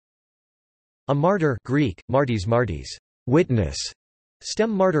A martyr Greek, martys, witness,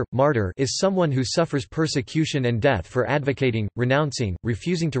 stem martyr is someone who suffers persecution and death for advocating, renouncing,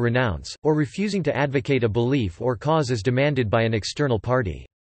 refusing to renounce, or refusing to advocate a belief or cause as demanded by an external party.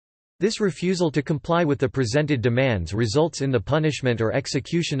 This refusal to comply with the presented demands results in the punishment or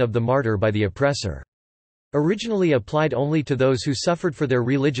execution of the martyr by the oppressor. Originally applied only to those who suffered for their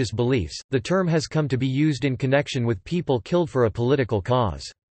religious beliefs, the term has come to be used in connection with people killed for a political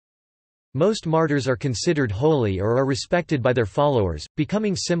cause. Most martyrs are considered holy or are respected by their followers,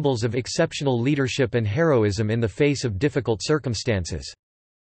 becoming symbols of exceptional leadership and heroism in the face of difficult circumstances.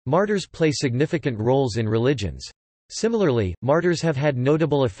 Martyrs play significant roles in religions. Similarly, martyrs have had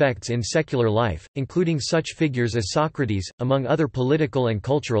notable effects in secular life, including such figures as Socrates, among other political and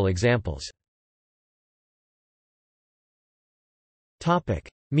cultural examples.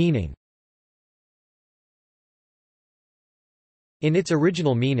 Meaning. In its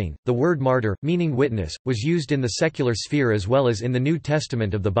original meaning, the word martyr, meaning witness, was used in the secular sphere as well as in the New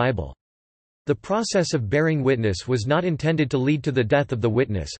Testament of the Bible. The process of bearing witness was not intended to lead to the death of the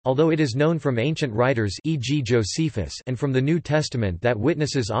witness, although it is known from ancient writers e.g. Josephus and from the New Testament that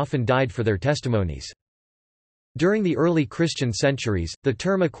witnesses often died for their testimonies. During the early Christian centuries, the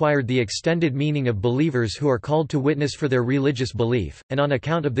term acquired the extended meaning of believers who are called to witness for their religious belief, and on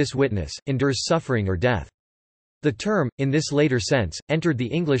account of this witness, endures suffering or death. The term, in this later sense, entered the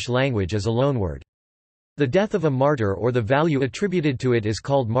English language as a loanword. The death of a martyr or the value attributed to it is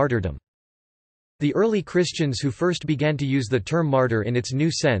called martyrdom. The early Christians who first began to use the term martyr in its new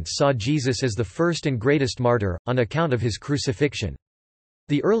sense saw Jesus as the first and greatest martyr, on account of his crucifixion.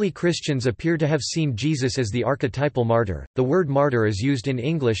 The early Christians appear to have seen Jesus as the archetypal martyr. The word martyr is used in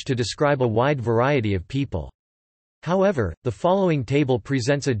English to describe a wide variety of people. However, the following table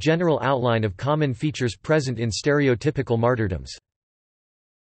presents a general outline of common features present in stereotypical martyrdoms.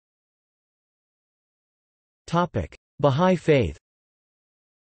 Bahá'í Faith.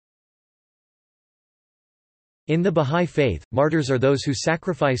 In the Bahá'í Faith, martyrs are those who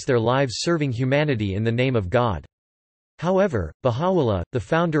sacrifice their lives serving humanity in the name of God. However, Baha'u'llah, the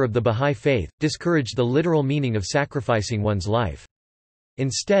founder of the Bahá'í Faith, discouraged the literal meaning of sacrificing one's life.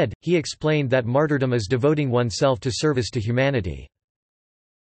 Instead, he explained that martyrdom is devoting oneself to service to humanity.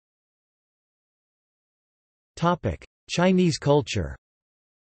 Chinese culture.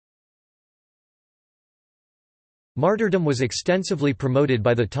 Martyrdom was extensively promoted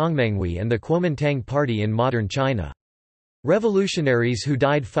by the Tongmenghui and the Kuomintang party in modern China. Revolutionaries who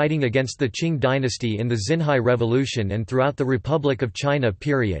died fighting against the Qing dynasty in the Xinhai Revolution and throughout the Republic of China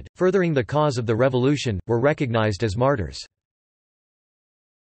period, furthering the cause of the revolution, were recognized as martyrs.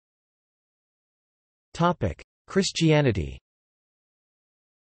 Christianity.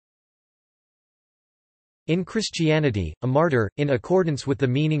 In Christianity, a martyr, in accordance with the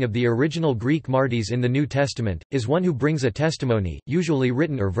meaning of the original Greek martys in the New Testament, is one who brings a testimony, usually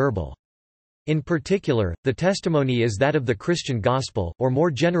written or verbal. In particular, the testimony is that of the Christian gospel, or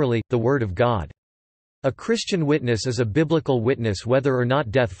more generally, the Word of God. A Christian witness is a biblical witness whether or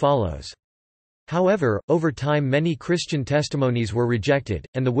not death follows. However, over time many Christian testimonies were rejected,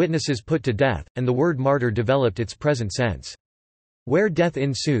 and the witnesses put to death, and the word martyr developed its present sense. Where death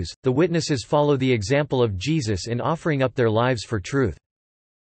ensues, the witnesses follow the example of Jesus in offering up their lives for truth.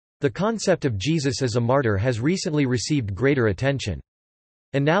 The concept of Jesus as a martyr has recently received greater attention.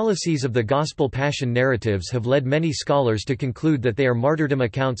 Analyses of the Gospel Passion narratives have led many scholars to conclude that they are martyrdom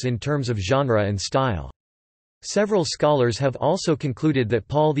accounts in terms of genre and style. Several scholars have also concluded that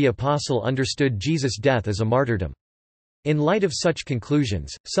Paul the Apostle understood Jesus' death as a martyrdom. In light of such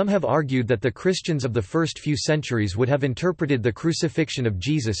conclusions, some have argued that the Christians of the first few centuries would have interpreted the crucifixion of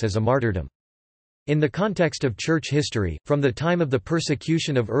Jesus as a martyrdom. In the context of church history, from the time of the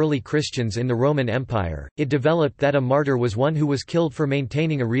persecution of early Christians in the Roman Empire, it developed that a martyr was one who was killed for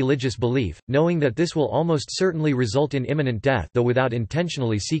maintaining a religious belief, knowing that this will almost certainly result in imminent death, though without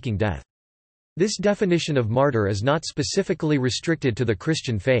intentionally seeking death. This definition of martyr is not specifically restricted to the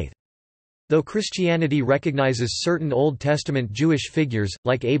Christian faith. Though Christianity recognizes certain Old Testament Jewish figures,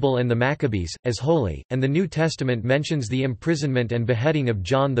 like Abel and the Maccabees, as holy, and the New Testament mentions the imprisonment and beheading of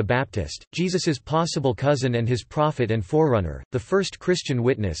John the Baptist, Jesus's possible cousin and his prophet and forerunner, the first Christian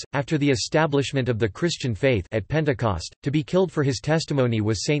witness, after the establishment of the Christian faith at Pentecost, to be killed for his testimony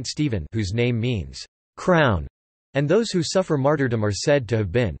was Saint Stephen, whose name means, crown, and those who suffer martyrdom are said to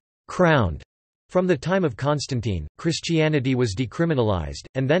have been crowned. From the time of Constantine, Christianity was decriminalized,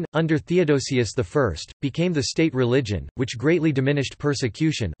 and then, under Theodosius I, became the state religion, which greatly diminished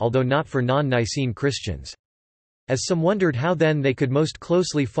persecution, although not for non-Nicene Christians. As some wondered how then they could most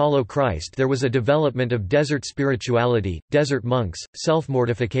closely follow Christ, there was a development of desert spirituality, desert monks,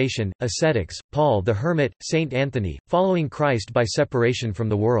 self-mortification, ascetics, Paul the Hermit, Saint Anthony, following Christ by separation from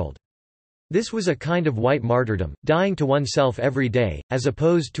the world. This was a kind of white martyrdom, dying to oneself every day, as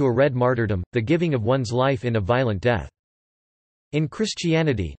opposed to a red martyrdom, the giving of one's life in a violent death. In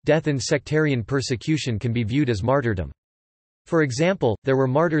Christianity, death in sectarian persecution can be viewed as martyrdom. For example, there were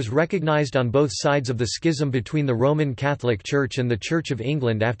martyrs recognized on both sides of the schism between the Roman Catholic Church and the Church of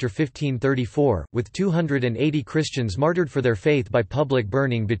England after 1534, with 280 Christians martyred for their faith by public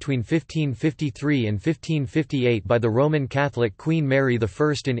burning between 1553 and 1558 by the Roman Catholic Queen Mary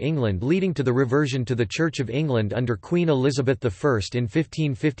I in England, leading to the reversion to the Church of England under Queen Elizabeth I in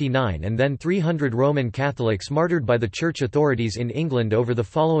 1559, and then 300 Roman Catholics martyred by the Church authorities in England over the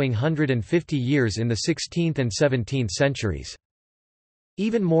following 150 years in the 16th and 17th centuries.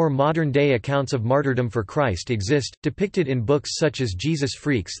 Even more modern-day accounts of martyrdom for Christ exist, depicted in books such as Jesus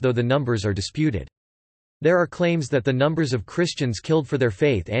Freaks, though the numbers are disputed. There are claims that the numbers of Christians killed for their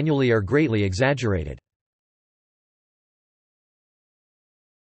faith annually are greatly exaggerated.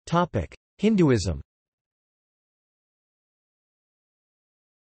 Hinduism.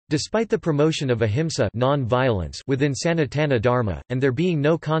 Despite the promotion of ahimsa non-violence within Sanatana Dharma, and there being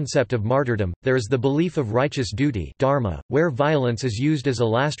no concept of martyrdom, there is the belief of righteous duty dharma, where violence is used as a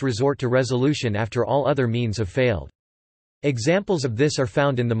last resort to resolution after all other means have failed. Examples of this are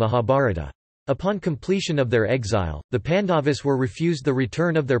found in the Mahabharata. Upon completion of their exile, the Pandavas were refused the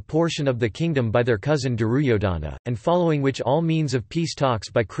return of their portion of the kingdom by their cousin Duryodhana, and following which all means of peace talks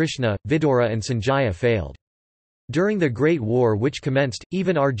by Krishna, Vidura and Sanjaya failed. During the Great War which commenced,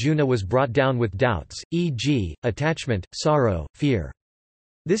 even Arjuna was brought down with doubts, e.g., attachment, sorrow, fear.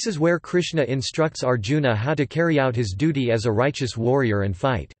 This is where Krishna instructs Arjuna how to carry out his duty as a righteous warrior and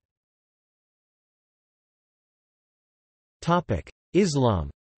fight. Islam.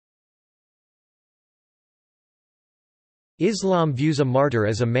 Islam views a martyr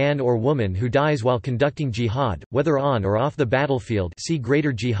as a man or woman who dies while conducting jihad, whether on or off the battlefield. See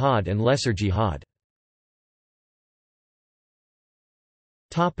Greater Jihad and Lesser Jihad.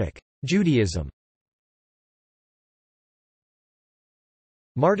 Judaism.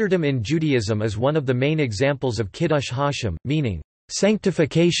 Martyrdom in Judaism is one of the main examples of Kiddush Hashem, meaning,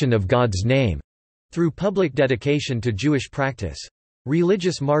 sanctification of God's name, through public dedication to Jewish practice.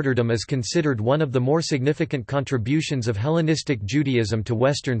 Religious martyrdom is considered one of the more significant contributions of Hellenistic Judaism to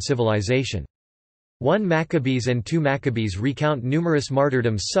Western civilization. 1 Maccabees and 2 Maccabees recount numerous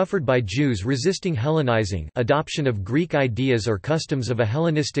martyrdoms suffered by Jews resisting Hellenizing, adoption of Greek ideas or customs of a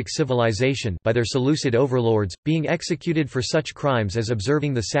Hellenistic civilization, by their Seleucid overlords, being executed for such crimes as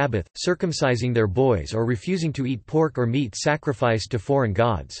observing the Sabbath, circumcising their boys, or refusing to eat pork or meat sacrificed to foreign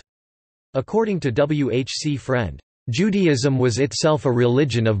gods. According to W. H. C. Friend, Judaism was itself a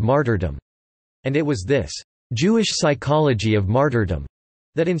religion of martyrdom, and it was this Jewish psychology of martyrdom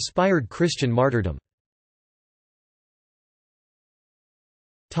that inspired Christian martyrdom.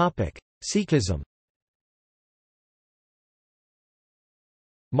 Sikhism.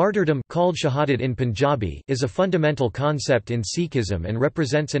 Martyrdom, called shahadat in Punjabi, is a fundamental concept in Sikhism and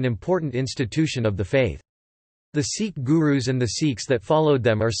represents an important institution of the faith. The Sikh gurus and the Sikhs that followed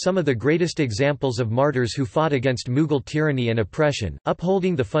them are some of the greatest examples of martyrs who fought against Mughal tyranny and oppression,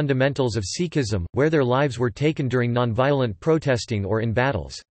 upholding the fundamentals of Sikhism, where their lives were taken during nonviolent protesting or in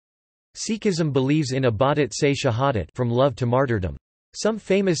battles. Sikhism believes in ibadat se shahadat, from love to martyrdom. Some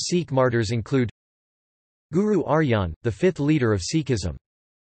famous Sikh martyrs include Guru Arjan, the fifth leader of Sikhism.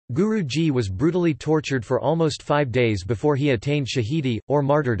 Guru Ji was brutally tortured for almost 5 days before he attained shahidi, or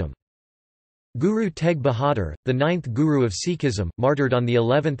martyrdom. Guru Tegh Bahadur, the ninth Guru of Sikhism, martyred on the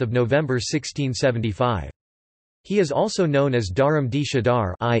 11th of November 1675. He is also known as Dharam di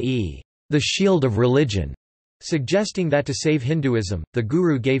Shadar, i.e., the shield of religion, suggesting that to save Hinduism, the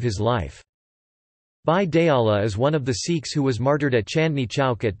Guru gave his life. Bhai Dayala is one of the Sikhs who was martyred at Chandni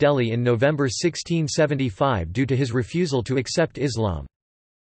Chowk at Delhi in November 1675 due to his refusal to accept Islam.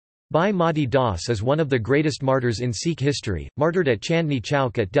 Bhai Mati Das is one of the greatest martyrs in Sikh history, martyred at Chandni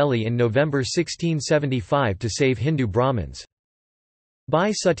Chowk at Delhi in November 1675 to save Hindu Brahmins.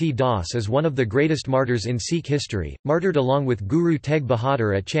 Bhai Sati Das is one of the greatest martyrs in Sikh history, martyred along with Guru Tegh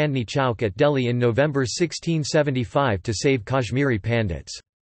Bahadur at Chandni Chowk at Delhi in November 1675 to save Kashmiri Pandits.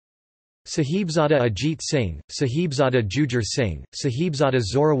 Sahibzada Ajit Singh, Sahibzada Jujhar Singh, Sahibzada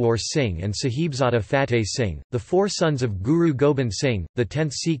Zorawar Singh and Sahibzada Fateh Singh, the four sons of Guru Gobind Singh, the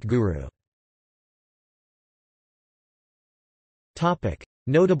 10th Sikh Guru.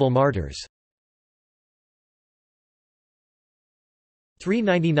 Notable martyrs.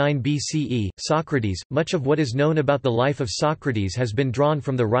 399 BCE, Socrates. Much of what is known about the life of Socrates has been drawn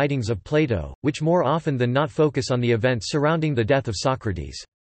from the writings of Plato, which more often than not focus on the events surrounding the death of Socrates.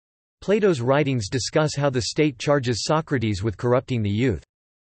 Plato's writings discuss how the state charges Socrates with corrupting the youth.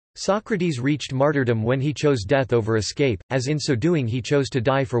 Socrates reached martyrdom when he chose death over escape, as in so doing he chose to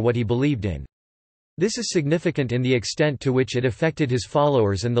die for what he believed in. This is significant in the extent to which it affected his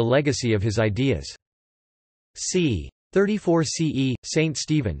followers and the legacy of his ideas. c. 34 CE, Saint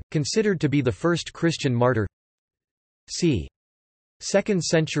Stephen, considered to be the first Christian martyr. c. 2nd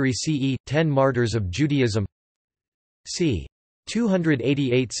century CE, 10 martyrs of Judaism. c.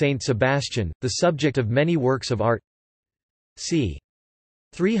 288 Saint Sebastian, the subject of many works of art. c.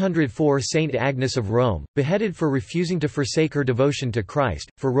 304 Saint Agnes of Rome, beheaded for refusing to forsake her devotion to Christ,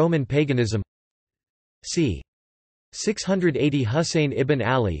 for Roman paganism. c. 680 Husayn ibn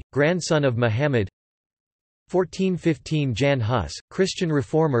Ali, grandson of Muhammad. 1415 Jan Hus, Christian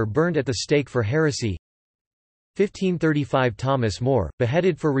reformer burned at the stake for heresy. 1535 Thomas More,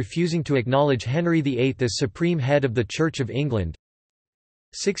 beheaded for refusing to acknowledge Henry VIII as supreme head of the Church of England.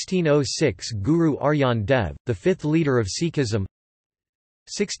 1606 Guru Arjan Dev, the fifth leader of Sikhism.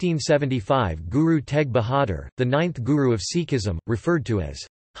 1675 Guru Tegh Bahadur, the ninth Guru of Sikhism, referred to as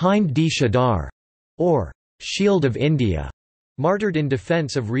Hind-di-Shadar, or Shield of India, martyred in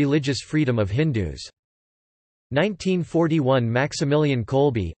defence of religious freedom of Hindus. 1941 Maximilian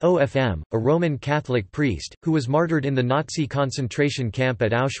Kolbe, OFM, a Roman Catholic priest, who was martyred in the Nazi concentration camp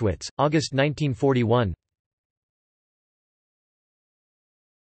at Auschwitz, August 1941.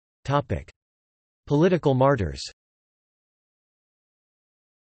 Political martyrs.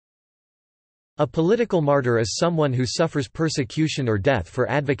 A political martyr is someone who suffers persecution or death for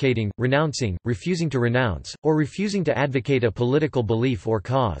advocating, renouncing, refusing to renounce, or refusing to advocate a political belief or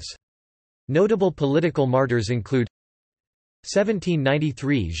cause. Notable political martyrs include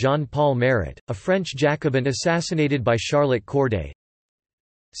 1793 Jean-Paul Marat, a French Jacobin assassinated by Charlotte Corday.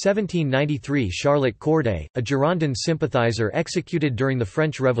 1793 Charlotte Corday, a Girondin sympathizer executed during the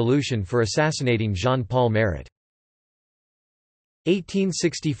French Revolution for assassinating Jean-Paul Marat.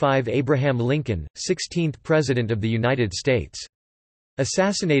 1865 Abraham Lincoln, 16th President of the United States.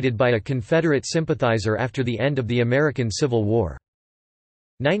 Assassinated by a Confederate sympathizer after the end of the American Civil War.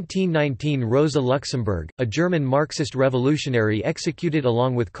 1919 Rosa Luxemburg, a German Marxist revolutionary executed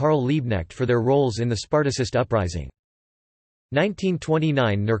along with Karl Liebknecht for their roles in the Spartacist uprising.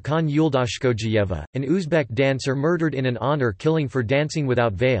 1929 Nurkan Yuldashkojiyeva, an Uzbek dancer murdered in an honor killing for dancing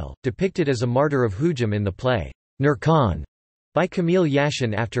without veil, depicted as a martyr of Hujum in the play, Nurkan, by Camille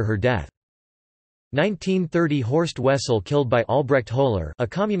Yashin after her death. 1930 Horst Wessel killed by Albrecht Höhler, a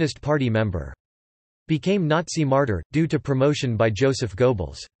Communist Party member. Became Nazi martyr, due to promotion by Joseph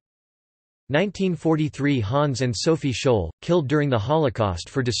Goebbels. 1943 Hans and Sophie Scholl, killed during the Holocaust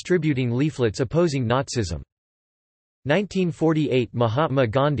for distributing leaflets opposing Nazism. 1948 Mahatma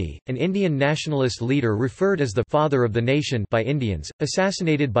Gandhi, an Indian nationalist leader referred as the «father of the nation» by Indians,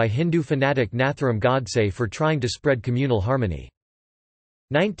 assassinated by Hindu fanatic Nathuram Godse for trying to spread communal harmony.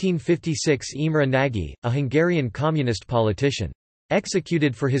 1956 Imre Nagy, a Hungarian communist politician.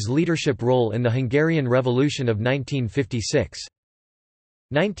 Executed for his leadership role in the Hungarian Revolution of 1956.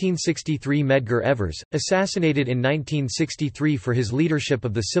 1963 Medgar Evers, assassinated in 1963 for his leadership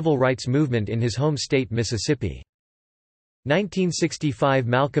of the civil rights movement in his home state Mississippi. 1965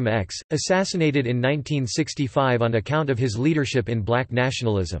 Malcolm X, assassinated in 1965 on account of his leadership in black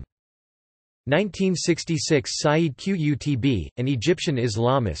nationalism. 1966 Saeed Qutb, an Egyptian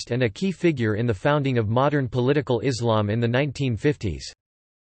Islamist and a key figure in the founding of modern political Islam in the 1950s.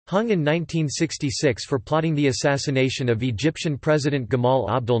 Hung in 1966 for plotting the assassination of Egyptian President Gamal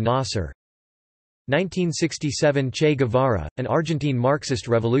Abdel Nasser. 1967 Che Guevara, an Argentine Marxist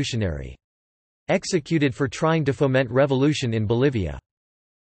revolutionary. Executed for trying to foment revolution in Bolivia.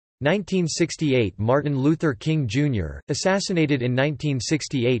 1968 Martin Luther King Jr., assassinated in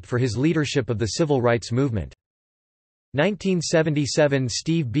 1968 for his leadership of the civil rights movement. 1977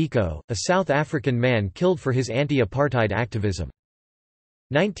 Steve Biko, a South African man killed for his anti-apartheid activism.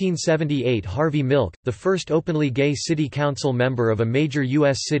 1978 Harvey Milk, the first openly gay city council member of a major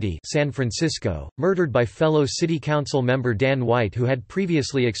U.S. city, San Francisco, murdered by fellow city council member Dan White who had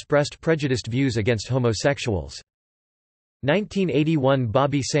previously expressed prejudiced views against homosexuals. 1981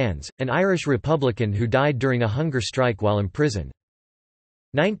 Bobby Sands, an Irish Republican who died during a hunger strike while imprisoned.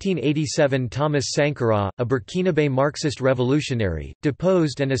 1987 Thomas Sankara, a Burkinabe Marxist revolutionary,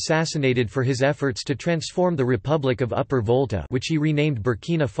 deposed and assassinated for his efforts to transform the Republic of Upper Volta, which he renamed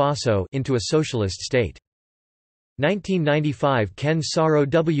Burkina Faso, into a socialist state. 1995 Ken Saro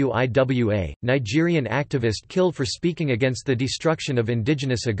Wiwa, Nigerian activist killed for speaking against the destruction of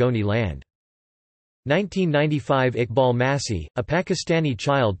indigenous Ogoni land. 1995 Iqbal Masih, a Pakistani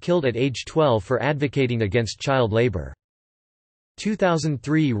child killed at age 12 for advocating against child labor.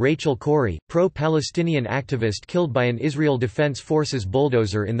 2003 Rachel Corrie, pro-Palestinian activist killed by an Israel Defense Forces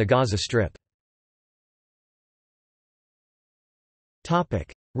bulldozer in the Gaza Strip.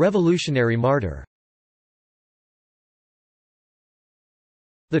 Revolutionary martyr.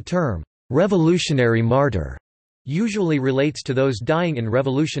 The term, "revolutionary martyr", usually relates to those dying in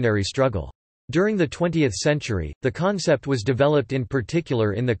revolutionary struggle. During the 20th century, the concept was developed in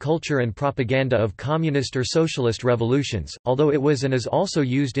particular in the culture and propaganda of communist or socialist revolutions, although it was and is also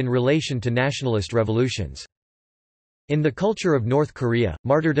used in relation to nationalist revolutions. In the culture of North Korea,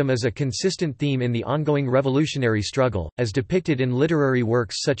 martyrdom is a consistent theme in the ongoing revolutionary struggle, as depicted in literary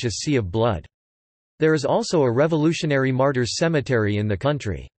works such as Sea of Blood. There is also a revolutionary martyrs cemetery in the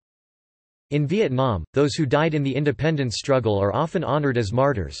country. In Vietnam, those who died in the independence struggle are often honored as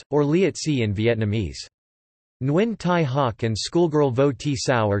martyrs, or Liet Si in Vietnamese. Nguyen Thai Hoc and schoolgirl Vo Thi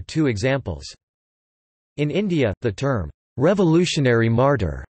Sao are two examples. In India, the term, "revolutionary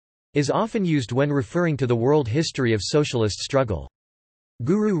martyr" is often used when referring to the world history of socialist struggle.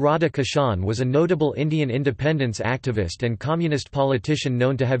 Guru Radha Kishan was a notable Indian independence activist and communist politician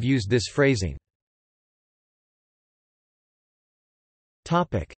known to have used this phrasing.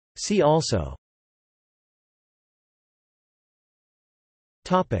 See also.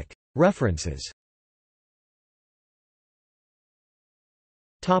 References.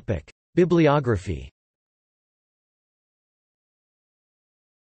 Bibliography.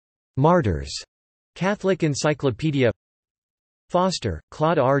 Martyrs. Catholic Encyclopedia. Foster,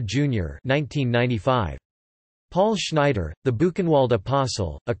 Claude R. Jr. 1995. Paul Schneider, The Buchenwald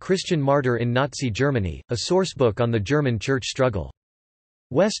Apostle, A Christian Martyr in Nazi Germany, a sourcebook on the German church struggle.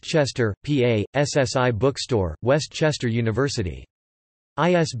 Westchester, PA, SSI Bookstore, Westchester University.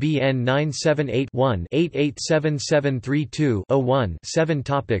 ISBN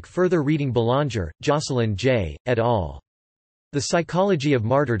 978-1-887732-01-7. Further reading. Belanger, Jocelyn J., et al. The Psychology of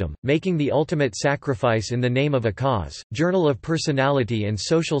Martyrdom, Making the Ultimate Sacrifice in the Name of a Cause, Journal of Personality and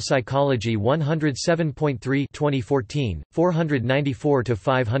Social Psychology 107.3 2014,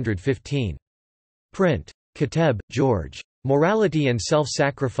 494–515. Print. Kateb, George. Morality and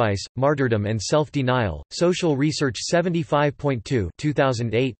Self-Sacrifice, Martyrdom and Self-Denial, Social Research 75.2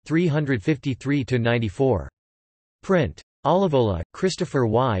 2008, 353–94. Print. Olivola, Christopher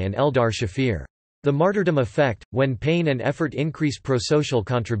Y. and Eldar Shafir. The Martyrdom Effect, When Pain and Effort Increase Prosocial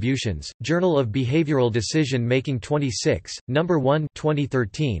Contributions, Journal of Behavioral Decision Making 26, No. 1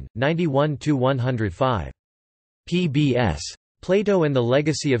 2013, 91–105. PBS. Plato and the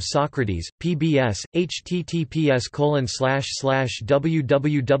Legacy of Socrates, PBS,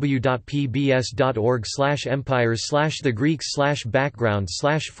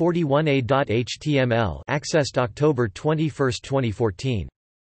 Accessed October 21, 2014.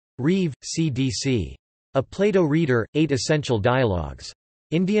 Reeve, C.D.C. A Plato Reader, 8 Essential Dialogues.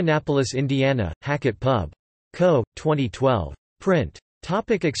 Indianapolis, Indiana, Hackett Pub. Co., 2012. Print.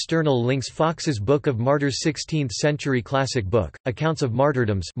 External links. Fox's Book of Martyrs, 16th-century classic book, Accounts of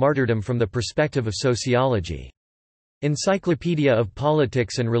Martyrdoms, Martyrdom from the Perspective of Sociology. Encyclopedia of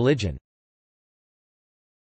Politics and Religion.